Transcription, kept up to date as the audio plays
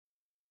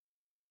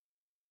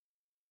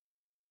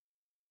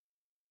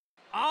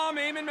I'm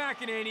Eamon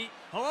McEnany.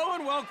 Hello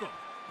and welcome.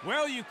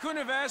 Well, you couldn't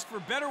have asked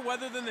for better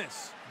weather than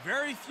this.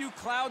 Very few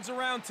clouds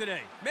around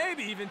today.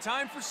 Maybe even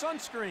time for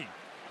sunscreen.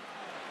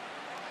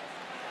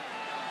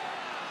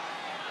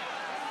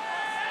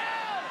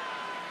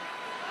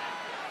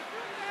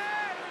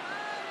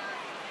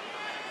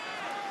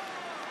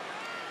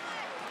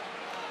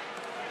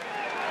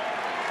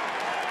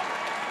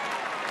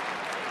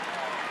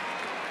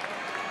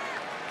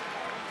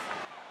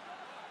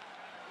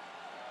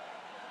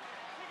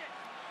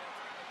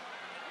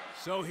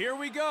 So here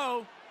we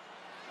go.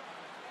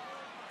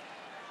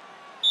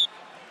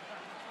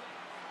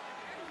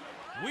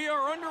 We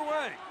are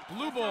underway.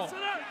 Blue ball.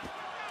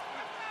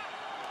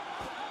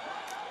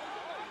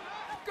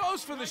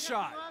 Goes for the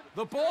shot.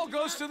 The ball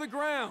goes to the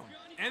ground,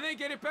 and they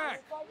get it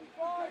back.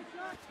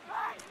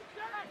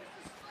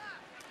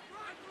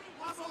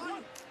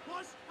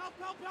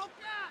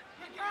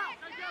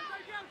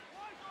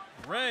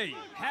 Ray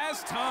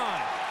has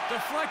time.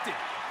 Deflected.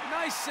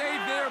 Nice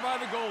save there by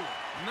the goalie.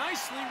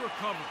 Nicely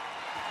recovered.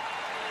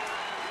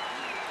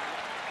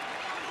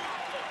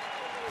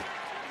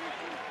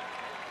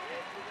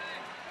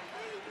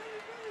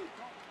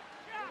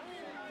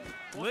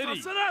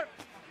 Liddy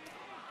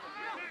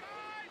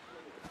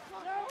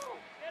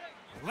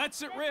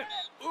lets it rip.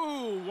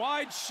 Ooh,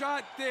 wide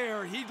shot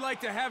there. He'd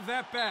like to have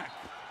that back.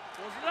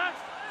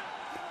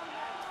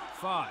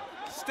 5.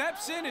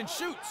 Steps in and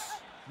shoots.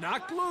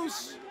 Knocked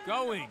loose.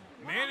 Going.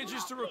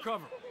 Manages to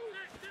recover.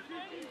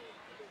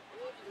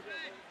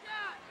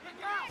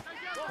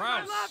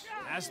 Kraus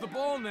has the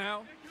ball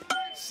now.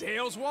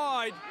 Sails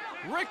wide.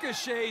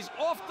 Ricochets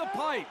off the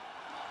pipe.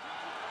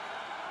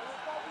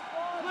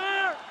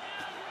 Clear.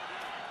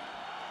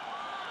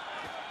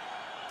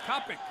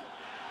 Kopic.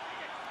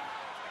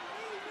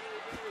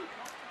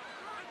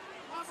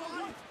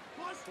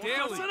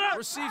 Daly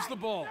receives the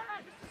ball.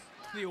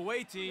 The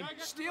away team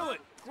steal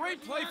it.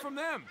 Great play from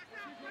them.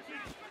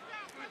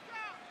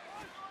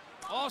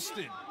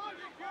 Austin.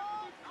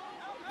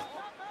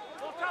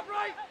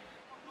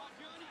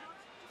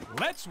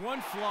 Lets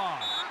one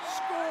fly.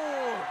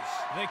 Scores.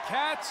 The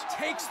Cats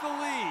takes the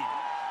lead.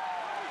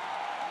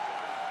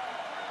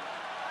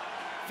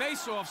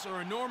 Face-offs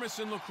are enormous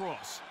in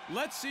lacrosse.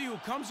 Let's see who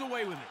comes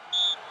away with it.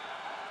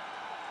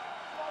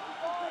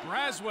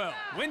 Braswell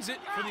wins it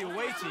for the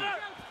away team.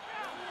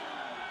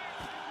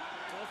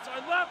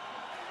 Side left.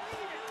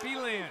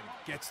 Beeland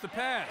gets the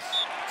pass.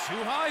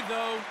 Too high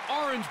though.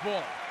 Orange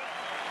ball.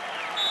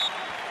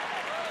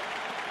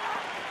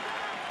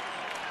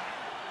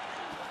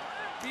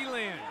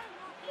 Beeland.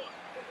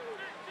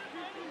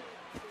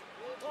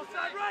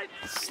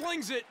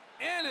 Slings it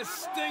and a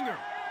stinger.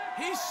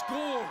 He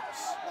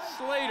scores.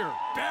 Slater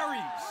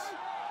buries.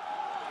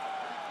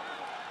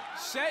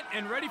 Set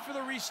and ready for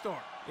the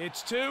restart.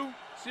 It's 2-0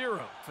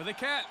 for the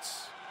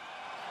Cats.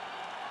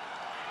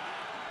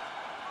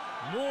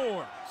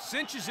 Moore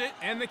cinches it,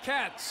 and the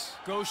Cats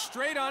go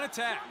straight on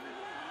attack.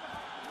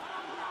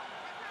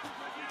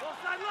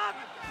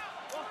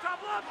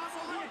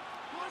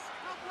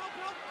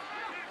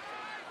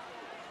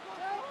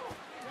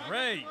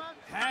 Ray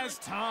has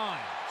time.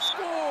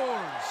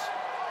 Scores!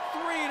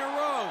 3 in a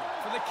row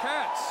for the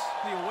Cats.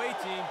 The away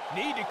team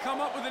need to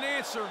come up with an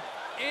answer,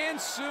 and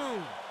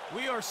soon.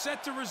 We are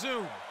set to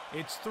resume.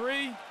 It's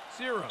 3-0.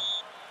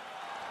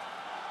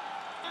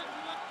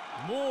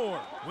 Moore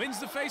wins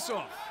the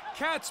faceoff.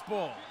 Cats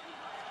ball.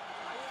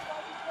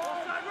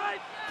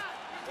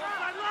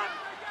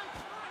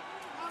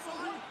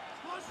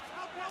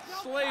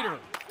 Slater,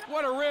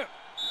 what a rip.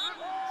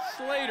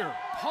 Slater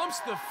pumps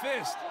the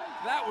fist.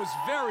 That was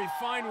very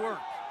fine work.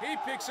 He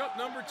picks up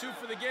number 2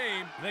 for the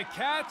game. The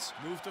Cats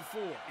move to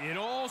 4. It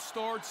all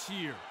starts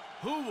here.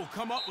 Who will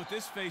come up with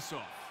this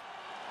faceoff?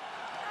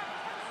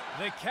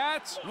 The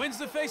Cats wins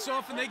the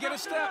faceoff and they get a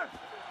step.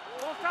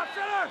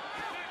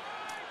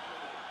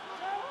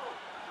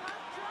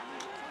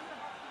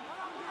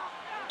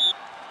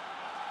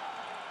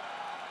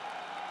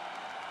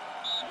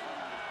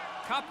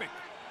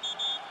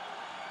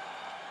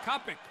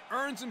 Kopic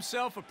earns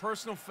himself a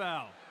personal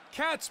foul.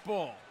 Cats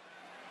ball.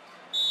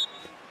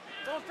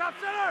 Stop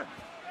center.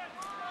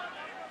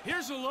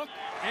 Here's a look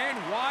and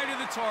wide of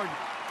the target.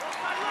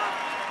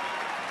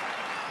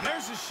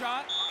 There's a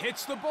shot.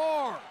 Hits the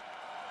bar.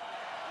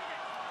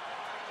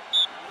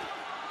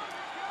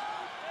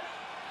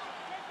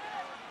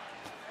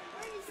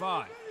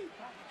 Five.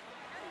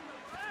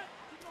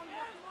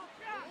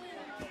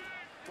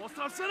 Ball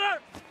stop center.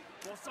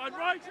 Ball side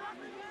right.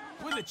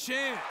 With a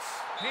chance.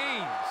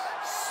 Haynes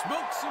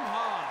smokes him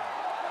high.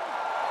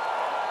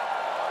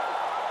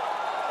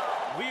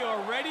 We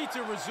are ready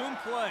to resume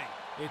play.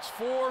 It's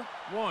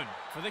 4-1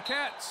 for the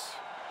Cats.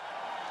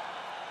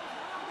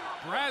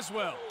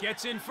 Braswell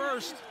gets in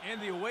first,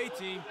 and the away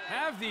team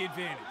have the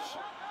advantage.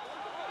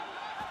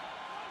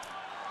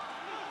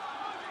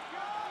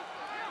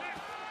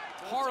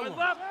 Harlem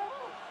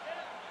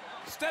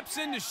steps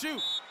in to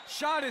shoot.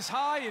 Shot is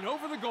high and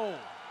over the goal.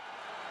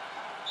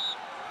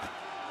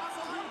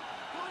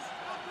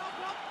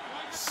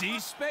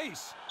 Sees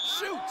space.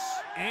 shoots,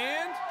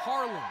 and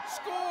Harlem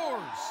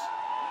scores.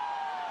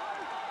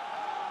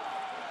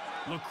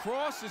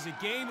 Lacrosse is a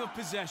game of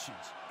possessions.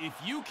 If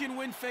you can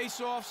win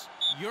face-offs,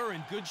 you're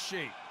in good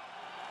shape.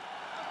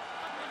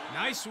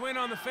 Nice win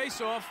on the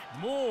face-off.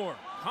 Moore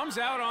comes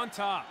out on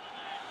top.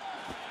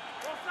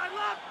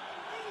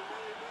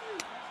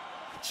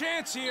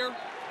 Chance here.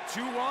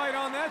 Too wide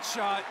on that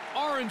shot.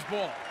 Orange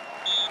ball.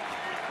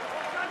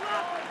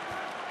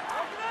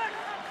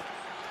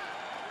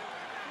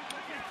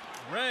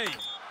 Ray.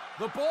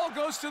 The ball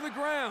goes to the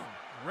ground.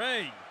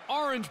 Ray.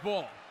 Orange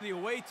ball. The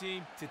away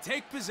team to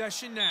take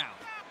possession now.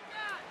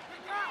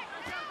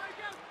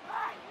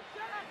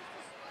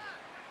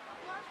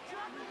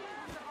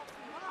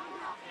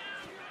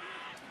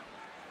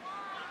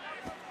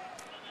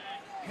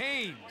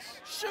 Haynes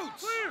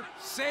shoots.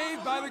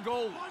 Saved by the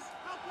goalie.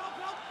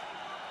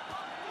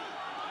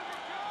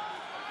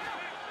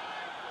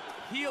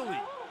 Healy.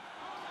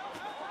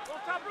 Ball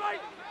top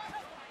right.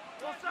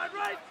 Ball side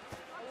right.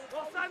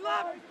 Ball side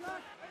left.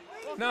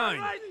 Ball 9. side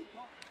right.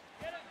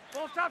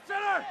 Ball top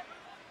center.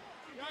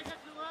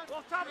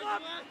 Ball top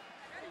left.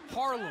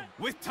 Harlem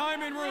with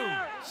time and room.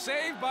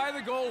 Saved by the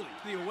goalie.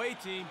 The away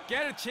team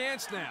get a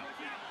chance now.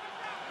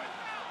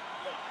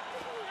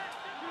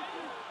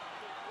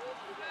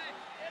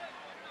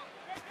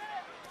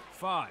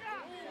 Five.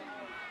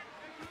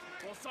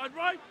 Ball side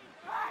right.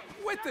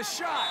 With the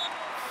shot.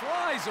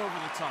 Flies over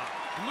the top.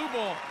 Blue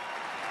ball.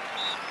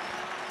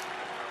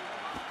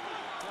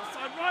 Ball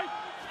side right.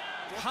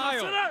 Ball top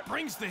Kyle center.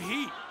 brings the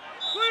heat.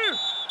 Clear.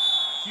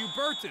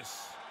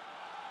 Hubertus.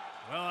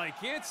 Well, I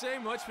can't say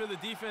much for the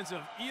defense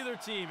of either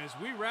team as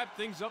we wrap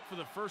things up for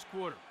the first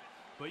quarter.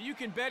 But you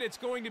can bet it's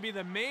going to be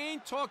the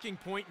main talking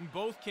point in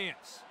both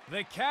camps.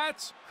 The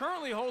Cats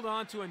currently hold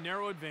on to a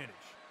narrow advantage.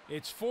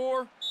 It's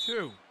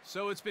 4-2,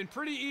 so it's been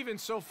pretty even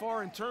so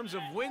far in terms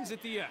of wins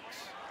at the X.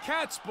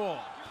 Cats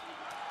ball.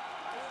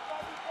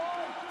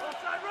 Ball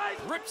side right.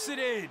 Rips it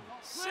in.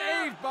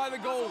 Saved by the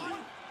goalie.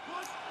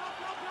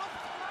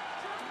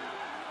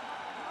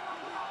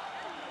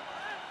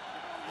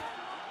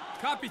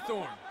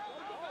 Copythorn.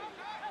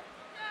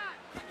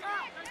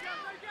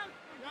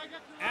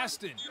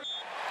 Aston.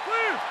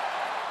 Clear.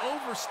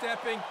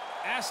 Overstepping.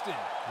 Aston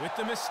with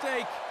the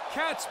mistake.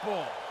 Cats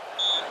ball.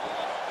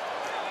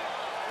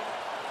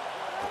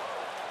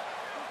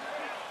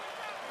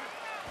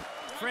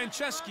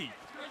 Franceschi.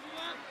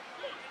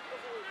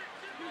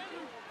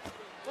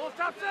 Ball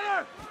top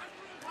center.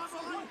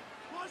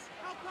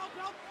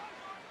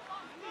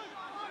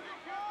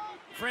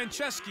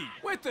 Franceschi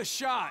with the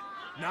shot.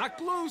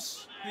 Knocked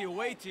loose. The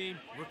away team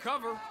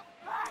recover.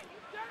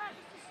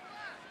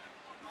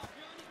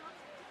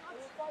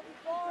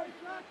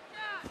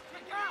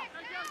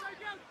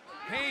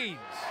 Haynes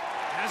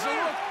has a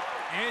look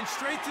and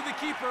straight to the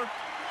keeper.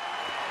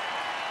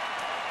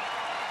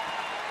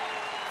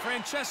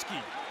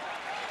 Franceschi.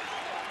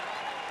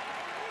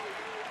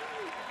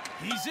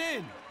 He's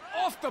in.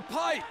 Off the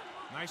pipe.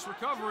 Nice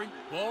recovery.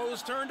 Ball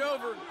is turned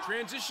over.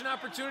 Transition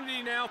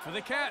opportunity now for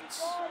the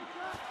Cats.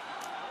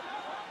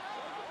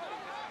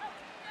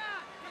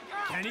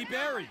 Kenny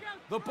Berry.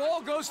 The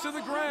ball goes to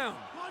the ground.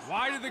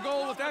 Wide of the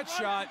goal with that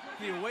shot.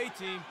 The away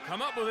team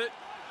come up with it.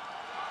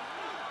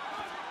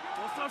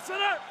 Ball top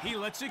center. He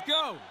lets it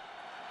go.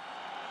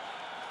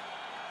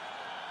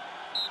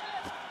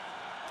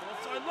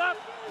 Ball side left.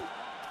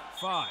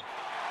 5.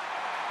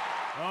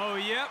 Oh,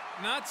 yep.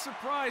 Not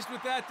surprised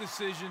with that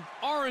decision.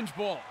 Orange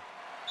ball.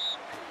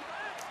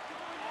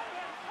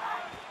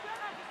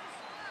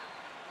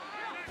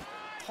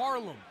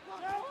 Harlem.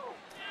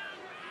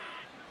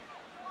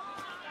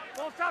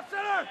 Ball top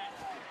center.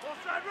 Ball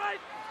side right.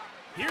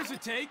 Here's a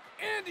take,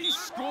 and he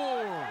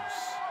scores.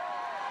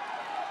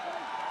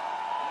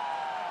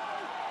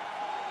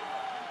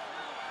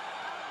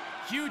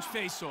 Huge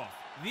face-off.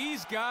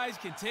 These guys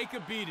can take a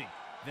beating.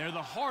 They're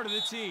the heart of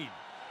the team.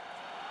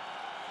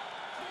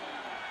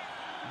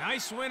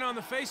 Nice win on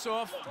the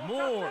face-off.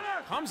 Moore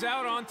comes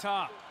out on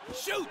top.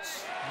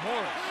 Shoots.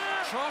 Morris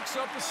chalks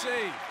up a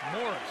save.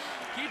 Morris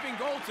keeping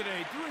goal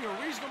today, doing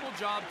a reasonable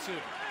job too.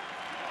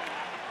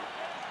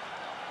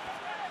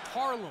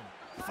 Harlem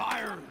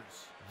fires.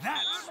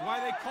 That's why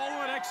they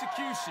call it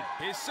execution.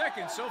 His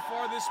second so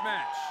far this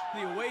match.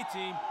 The away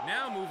team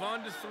now move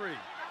on to 3.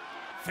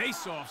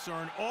 Face-offs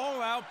are an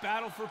all-out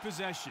battle for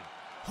possession.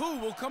 Who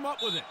will come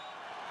up with it?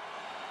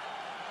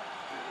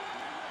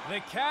 The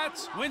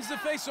Cats wins the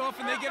face-off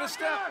and they get a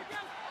step.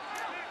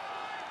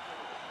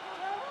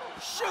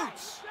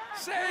 Shoots.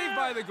 Saved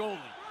by the goalie.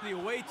 The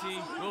away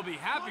team will be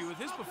happy with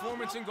his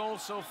performance in goal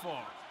so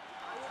far.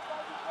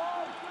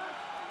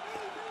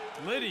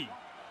 Liddy.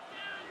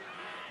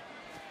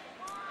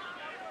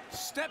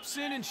 Steps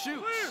in and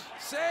shoots.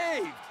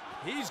 Saved.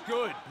 He's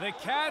good. The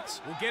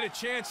Cats will get a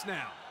chance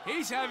now.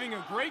 He's having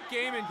a great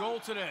game in goal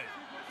today.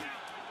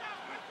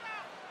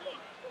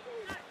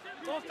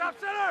 Ball top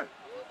center.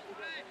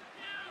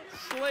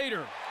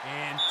 Slater.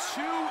 And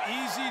too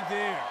easy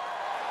there.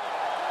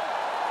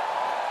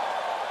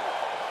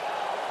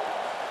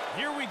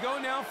 Here we go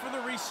now for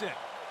the reset.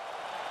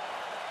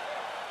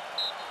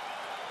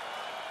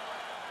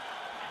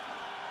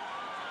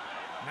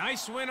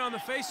 Nice win on the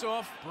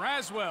faceoff.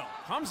 Braswell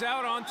comes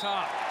out on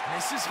top.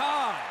 This is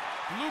high.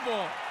 Blue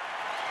ball.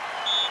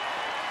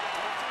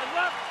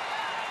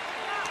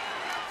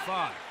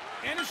 5.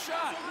 And a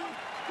shot.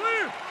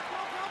 Clear.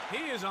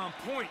 He is on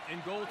point in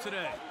goal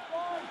today.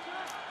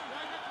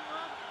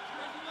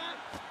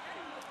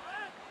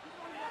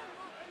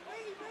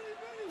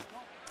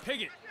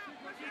 Piggott.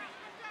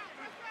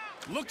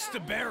 Looks to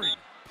bury.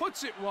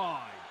 Puts it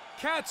wide.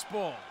 Cats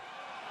ball.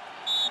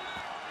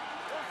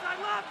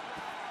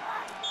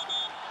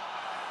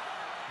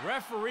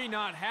 Referee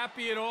not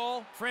happy at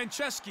all.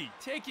 Franceschi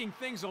taking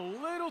things a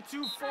little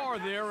too far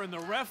there, and the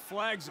ref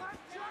flags him.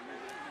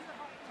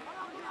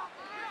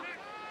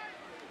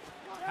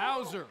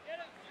 Hauser.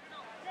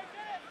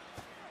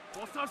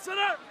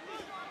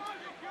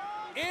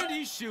 And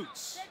he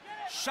shoots.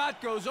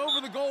 Shot goes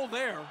over the goal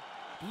there.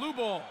 Blue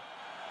ball.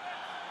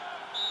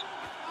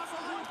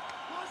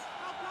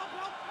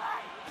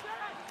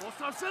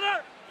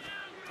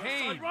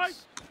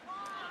 Haynes.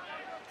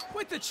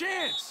 With the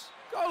chance.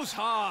 Goes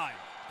high.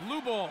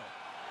 Blue ball.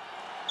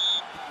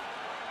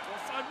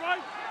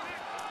 Right.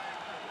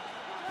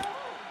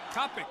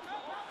 Kopic.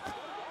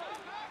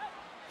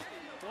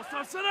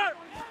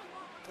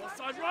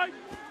 Right.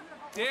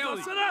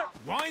 Daly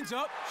winds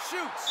up,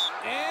 shoots,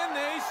 and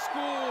they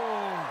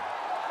score.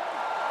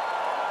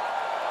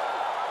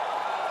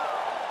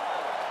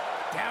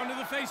 Down to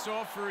the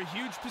faceoff for a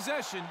huge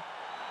possession.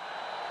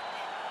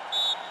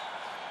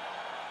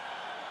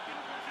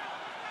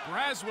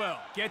 Braswell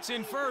gets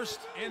in first,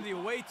 and the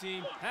away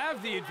team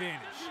have the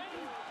advantage.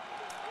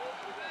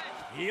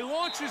 He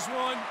launches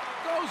one,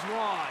 goes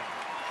wide.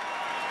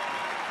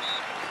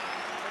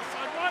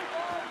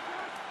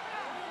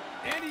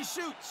 And he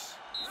shoots.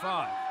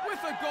 5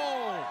 with a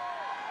goal.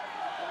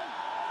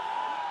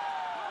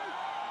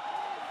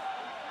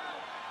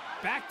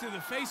 Back to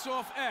the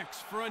face-off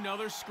X for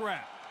another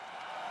scrap.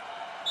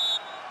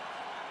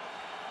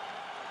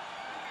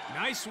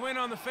 Nice win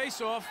on the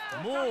face-off.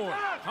 Moore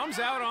comes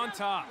out on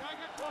top.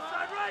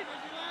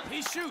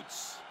 He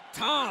shoots.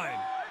 Time.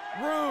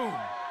 Room.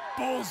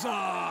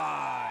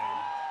 Bullseye.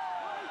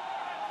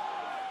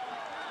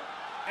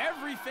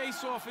 Every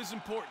face-off is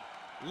important.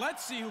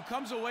 Let's see who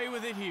comes away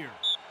with it here.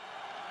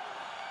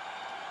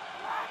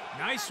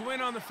 Nice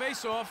win on the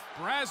faceoff.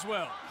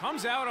 Braswell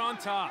comes out on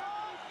top.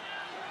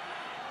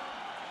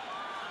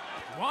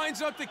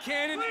 Winds up the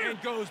cannon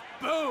and goes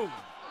boom.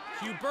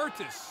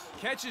 Hubertus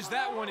catches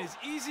that one as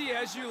easy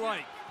as you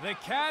like. The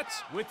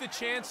Cats with the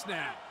chance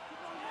now.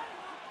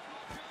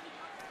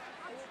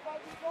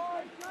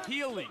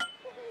 Healy.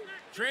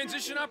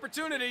 Transition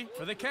opportunity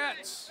for the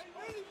Cats.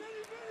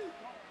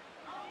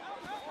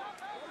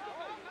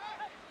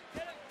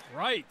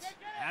 Right.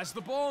 Has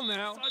the ball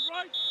now.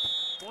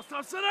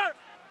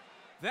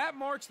 That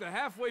marks the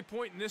halfway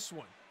point in this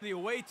one. The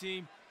away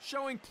team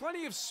showing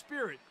plenty of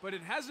spirit, but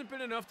it hasn't been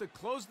enough to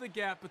close the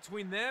gap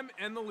between them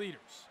and the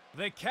leaders.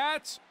 The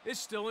Cats is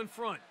still in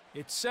front.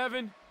 It's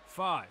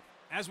 7-5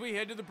 as we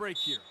head to the break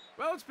here.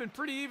 Well, it's been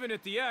pretty even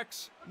at the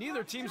X.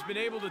 Neither team's been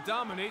able to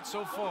dominate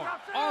so far.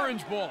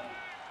 Orange ball.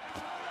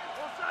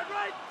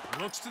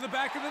 Looks to the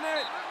back of the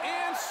net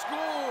and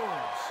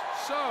scores.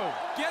 So,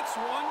 gets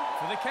one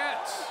for the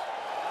Cats.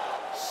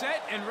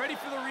 Set and ready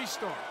for the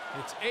restart.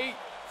 It's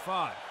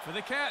 8-5 for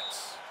the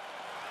Cats.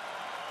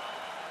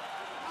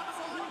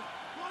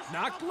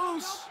 Knocked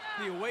loose.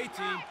 The away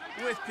team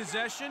with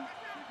possession.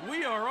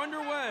 We are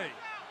underway.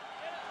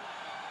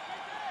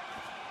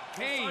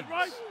 Haynes.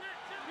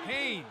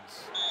 Haynes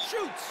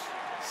shoots.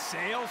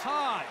 Sails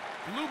high.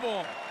 Blue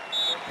ball.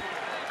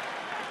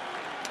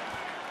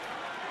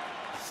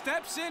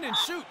 Steps in and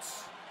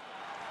shoots.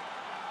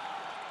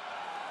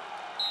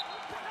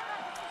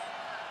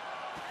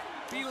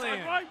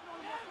 Beeland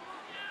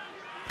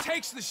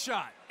takes the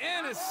shot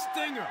and a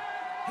stinger.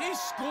 He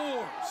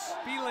scores.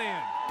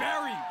 Beeland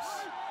buries.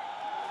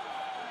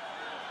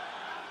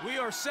 We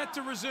are set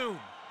to resume.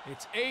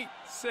 It's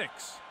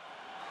 8-6.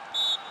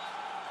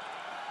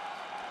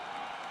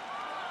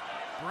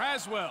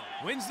 Braswell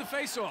wins the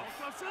faceoff.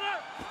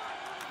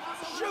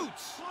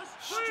 Shoots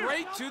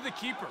straight to the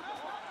keeper.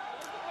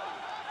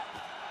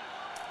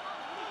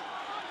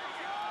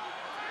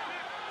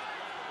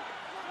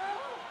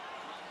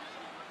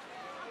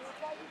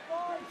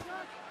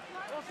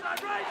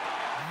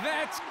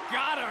 That's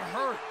gotta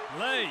hurt.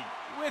 Lay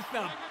with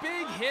the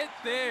big hit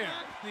there.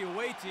 The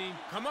away team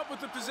come up with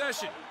the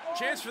possession.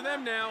 Chance for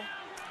them now.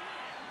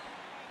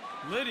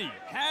 Liddy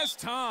has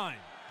time.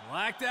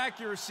 Lacked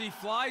accuracy,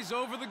 flies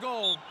over the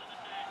goal.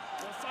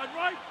 Offside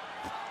right.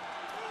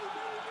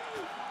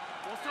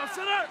 Offside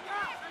center.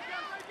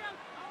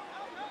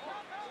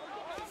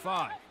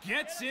 5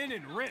 gets in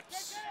and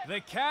rips. The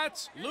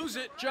Cats lose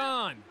it.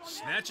 John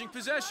snatching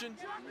possession.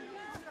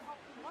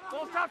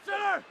 Ball top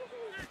center.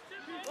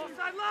 Ball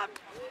side left.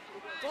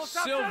 Ball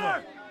top Silva.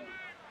 center.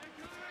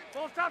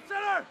 Ball top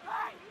center.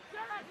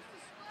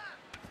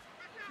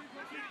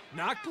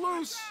 Knocked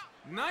loose.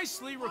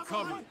 Nicely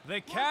recovered.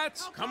 The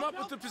Cats come up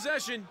with the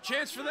possession.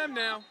 Chance for them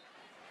now.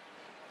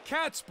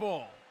 Cats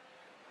ball.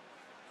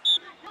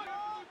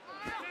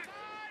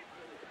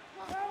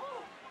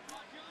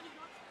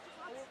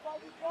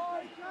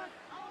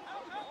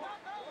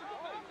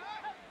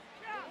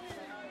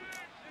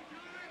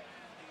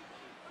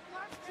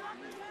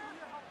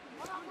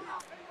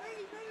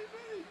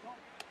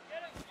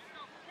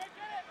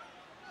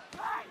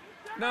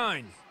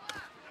 Nine.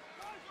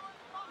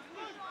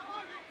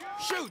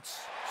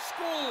 Shoots.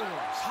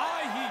 Scores.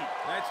 High heat.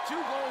 That's 2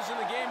 goals in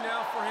the game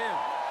now for him.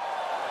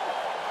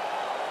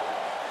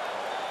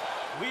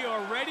 We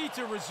are ready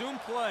to resume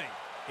play.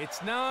 It's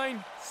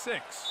 9-6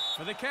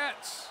 for the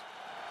Cats.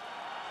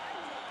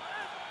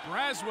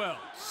 Braswell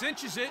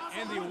cinches it,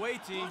 and the away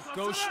team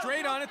goes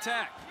straight on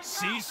attack.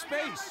 Sees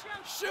space.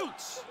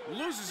 Shoots.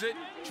 Loses it.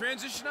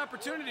 Transition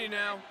opportunity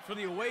now for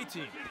the away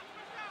team.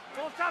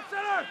 Full top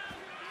center.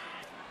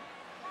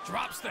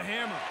 Drops the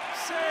hammer.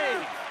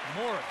 Save.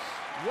 Morris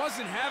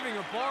wasn't having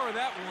a bar of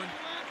that one.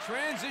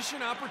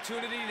 Transition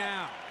opportunity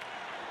now.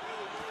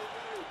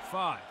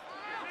 5.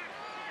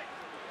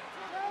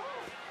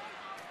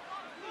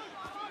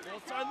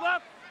 Full side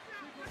left.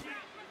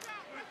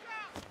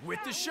 With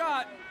the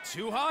shot.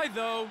 Too high,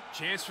 though.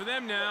 Chance for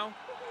them now.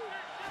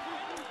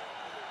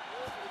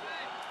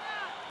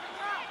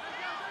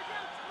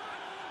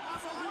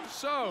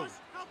 So.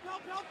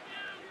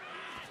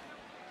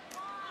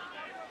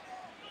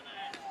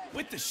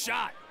 With the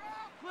shot.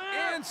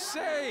 And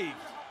saved.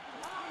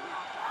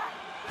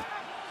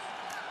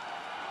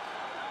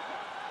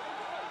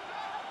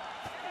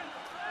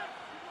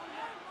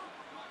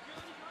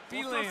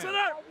 Full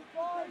center.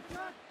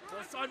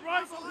 Full side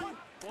right.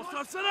 Full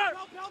top center.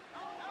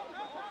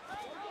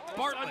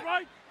 Bartlett. Side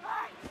right.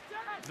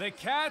 The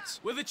Cats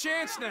with a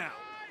chance now.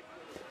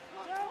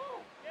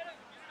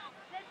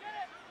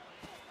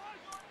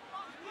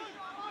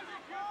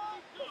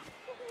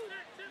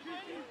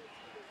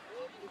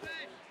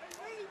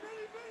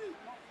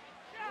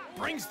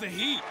 Brings the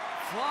heat.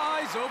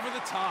 Flies over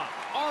the top.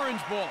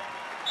 Orange ball.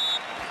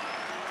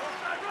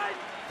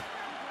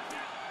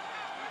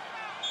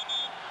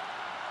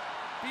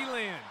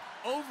 Beeland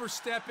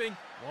overstepping.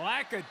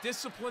 Lack of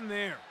discipline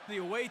there. The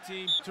away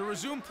team to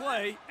resume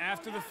play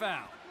after the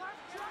foul.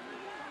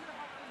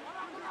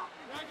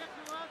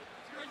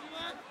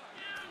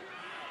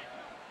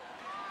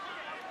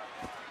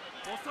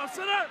 Full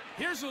center.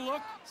 Here's a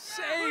look.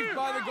 Saved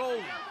by the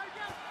goalie.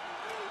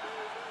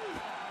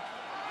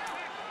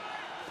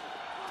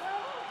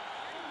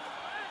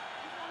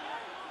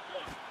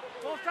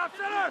 Full top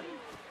center.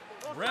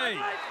 Ray.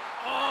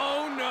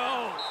 Oh,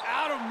 no.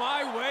 Out of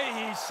my way,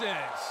 he says.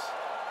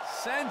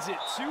 Sends it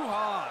too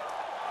high.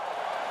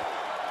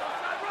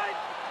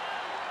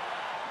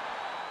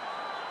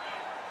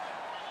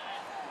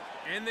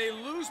 And they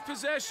lose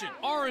possession.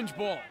 Orange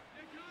ball.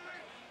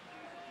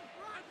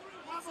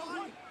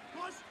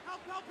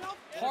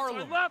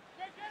 Harlem.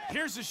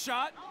 Here's a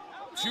shot.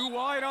 Too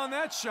wide on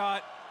that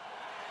shot.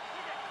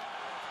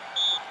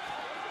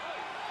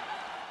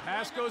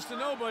 Pass goes to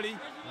nobody.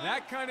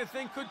 That kind of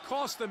thing could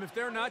cost them if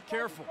they're not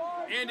careful.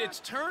 And it's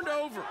turned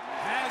over.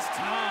 Has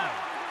time.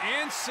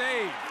 And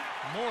saved.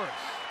 Morris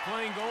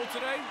playing goal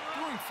today,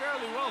 doing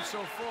fairly well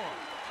so far.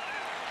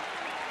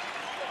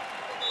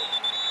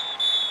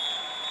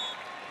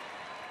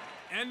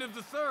 End of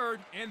the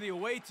third, and the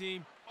away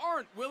team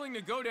aren't willing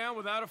to go down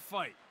without a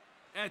fight.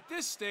 At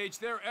this stage,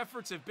 their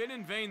efforts have been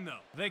in vain,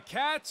 though. The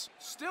Cats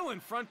still in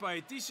front by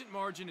a decent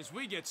margin as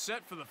we get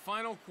set for the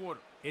final quarter.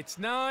 It's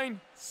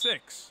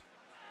 9-6.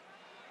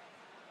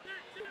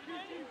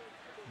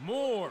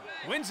 Moore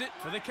wins it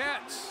for the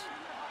Cats.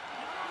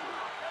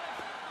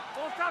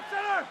 Full top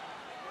center.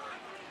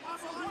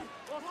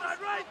 Full side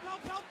right.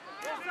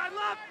 Full side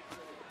left.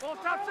 Full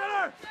top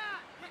center.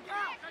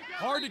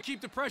 Hard to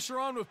keep the pressure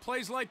on with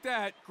plays like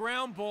that.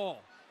 Ground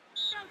ball.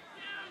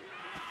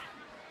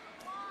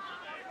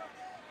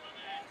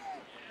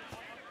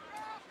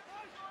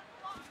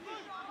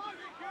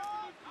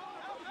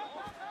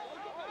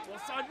 Full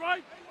side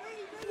right.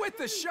 With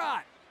the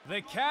shot.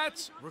 The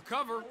Cats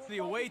recover. The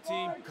away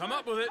team come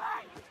up with it.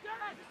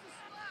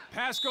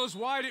 Pass goes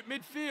wide at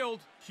midfield.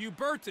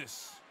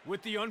 Hubertus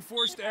with the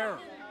unforced error.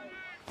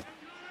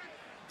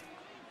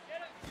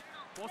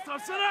 Full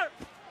top center.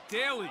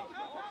 Daly.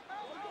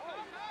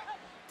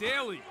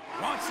 Daly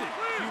wants it.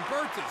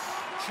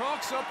 Hubertus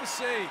chalks up a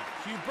save.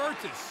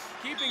 Hubertus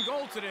keeping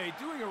goal today,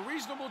 doing a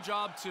reasonable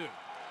job too.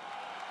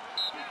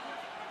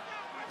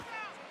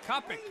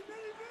 Kopic.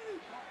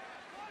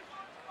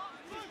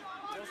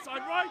 Full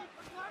side right.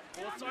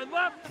 Full side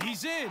left.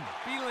 He's in.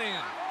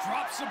 Beeland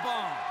drops a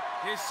bomb.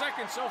 His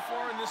second so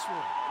far in this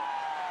one.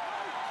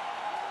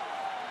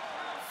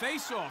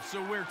 Face-offs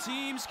are where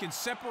teams can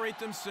separate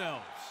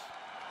themselves.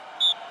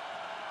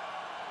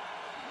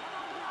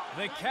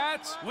 The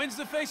Cats wins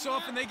the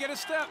face-off and they get a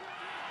step.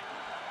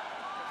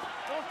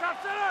 Full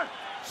top center.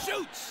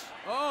 Shoots.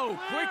 Oh,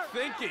 quick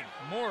thinking.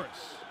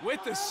 Morris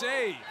with the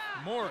save.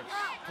 Morris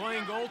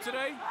playing goal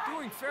today,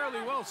 doing fairly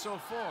well so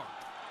far.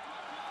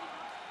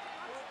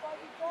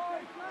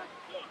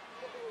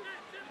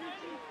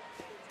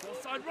 Full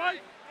side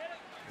right.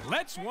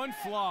 Lets one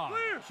fly.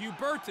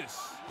 Hubertus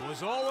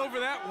was all over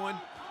that one.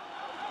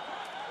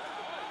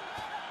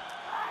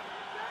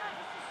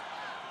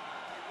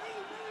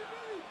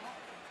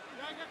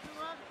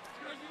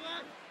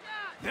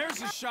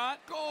 There's a shot.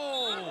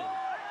 Goal!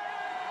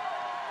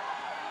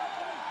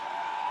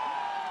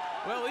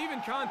 Well,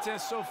 even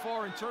contest so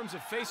far in terms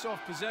of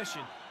face-off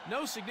possession.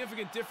 No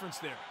significant difference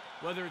there.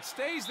 Whether it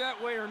stays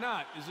that way or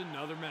not is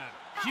another matter.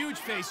 Huge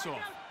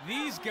face-off.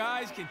 These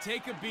guys can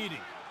take a beating.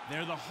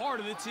 They're the heart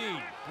of the team.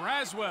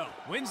 Braswell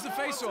wins the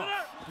face-off.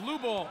 Blue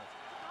ball.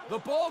 The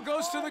ball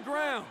goes to the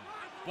ground.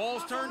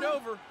 Ball's turned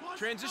over.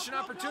 Transition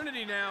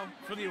opportunity now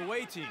for the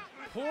away team.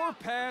 Poor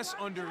pass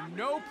under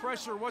no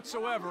pressure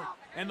whatsoever,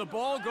 and the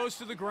ball goes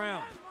to the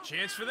ground.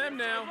 Chance for them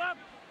now.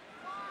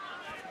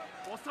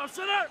 Ball stop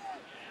center.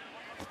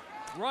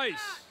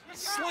 Rice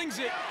slings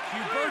it.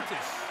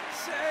 Hubertus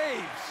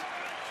saves.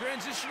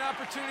 Transition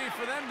opportunity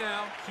for them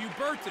now.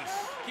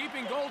 Hubertus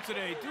keeping goal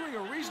today, doing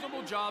a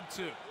reasonable job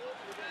too.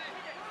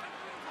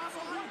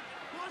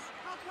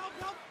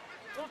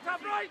 Ball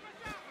top right.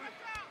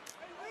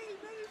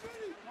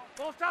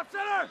 Ball top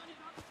center.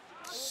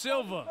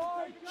 Silva.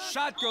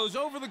 Shot goes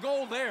over the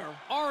goal there.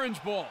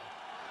 Orange ball.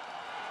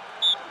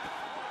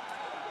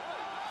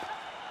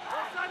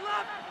 Ball side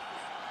left.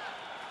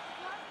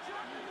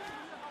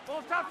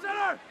 Ball top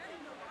center.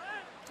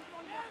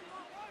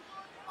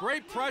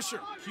 Great pressure.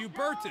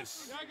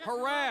 Hubertus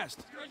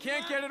harassed.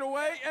 Can't get it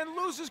away and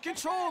loses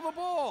control of the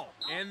ball.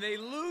 And they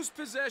lose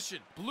possession.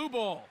 Blue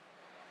ball.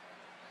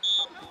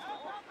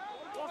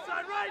 Ball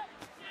side right.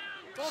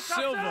 Ball top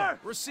Silva center.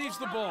 receives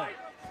the ball.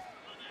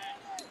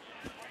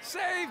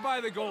 Saved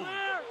by the goalie.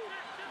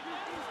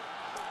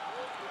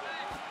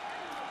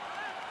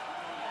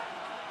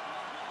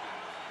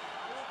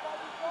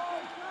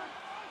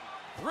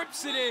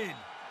 Rips it in.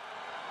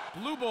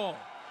 Blue ball.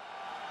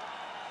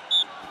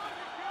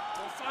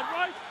 Ball side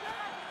right.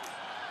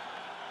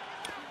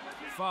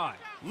 5.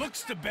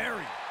 Looks to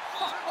bury.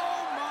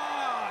 Oh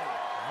my!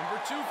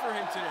 Number 2 for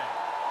him today.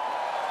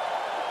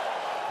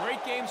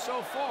 Great game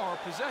so far.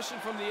 Possession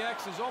from the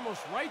X is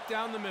almost right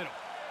down the middle.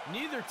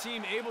 Neither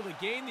team able to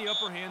gain the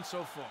upper hand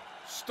so far.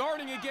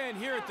 Starting again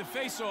here at the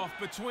face-off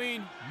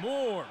between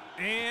Moore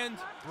and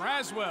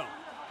Braswell.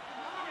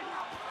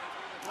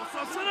 Ball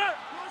stop center.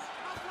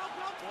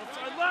 Ball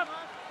side left.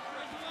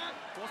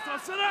 Ball stop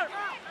center.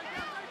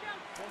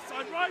 Ball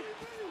side right.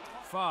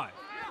 5.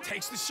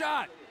 Takes the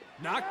shot.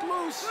 Knocked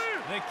loose.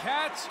 The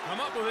Cats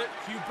come up with it.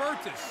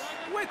 Hubertus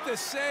with the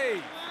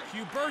save.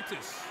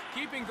 Hubertus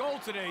keeping goal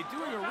today,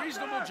 doing a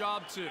reasonable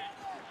job too.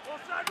 Ball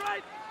side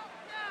right.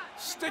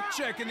 Stick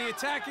check in the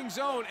attacking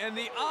zone, and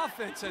the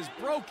offense has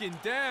broken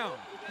down.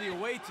 The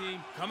away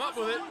team come up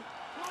with it.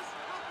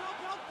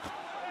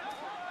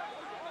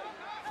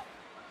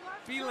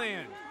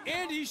 Beeland,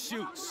 and he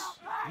shoots.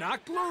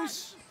 Knocked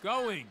loose.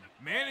 Going.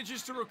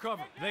 Manages to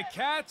recover. The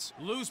Cats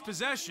lose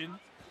possession.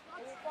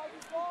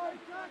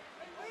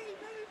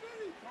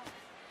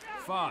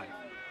 5.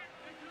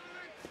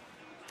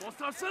 Ball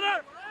stop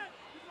center.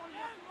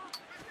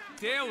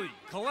 Daly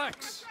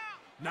collects.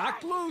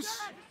 Knocked loose.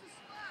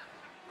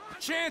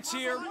 Chance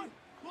here.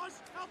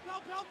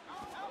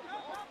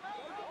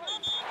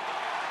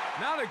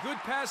 Not a good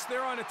pass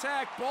there on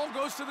attack. Ball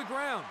goes to the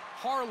ground.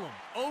 Harlem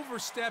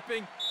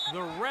overstepping.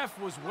 The ref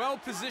was well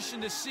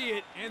positioned to see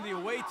it, and the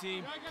away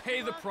team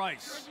pay the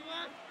price.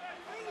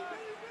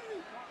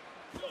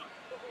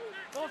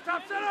 Ball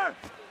top center.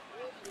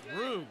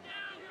 Rue.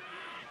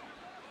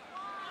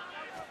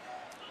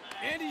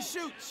 And he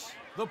shoots.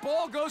 The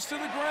ball goes to the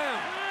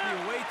ground.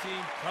 The away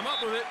team come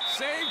up with it.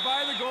 Saved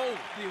by the goal.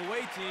 The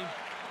away team,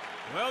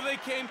 well, they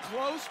came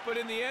close, but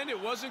in the end, it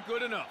wasn't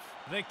good enough.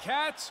 The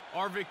Cats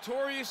are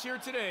victorious here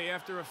today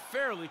after a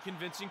fairly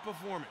convincing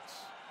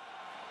performance.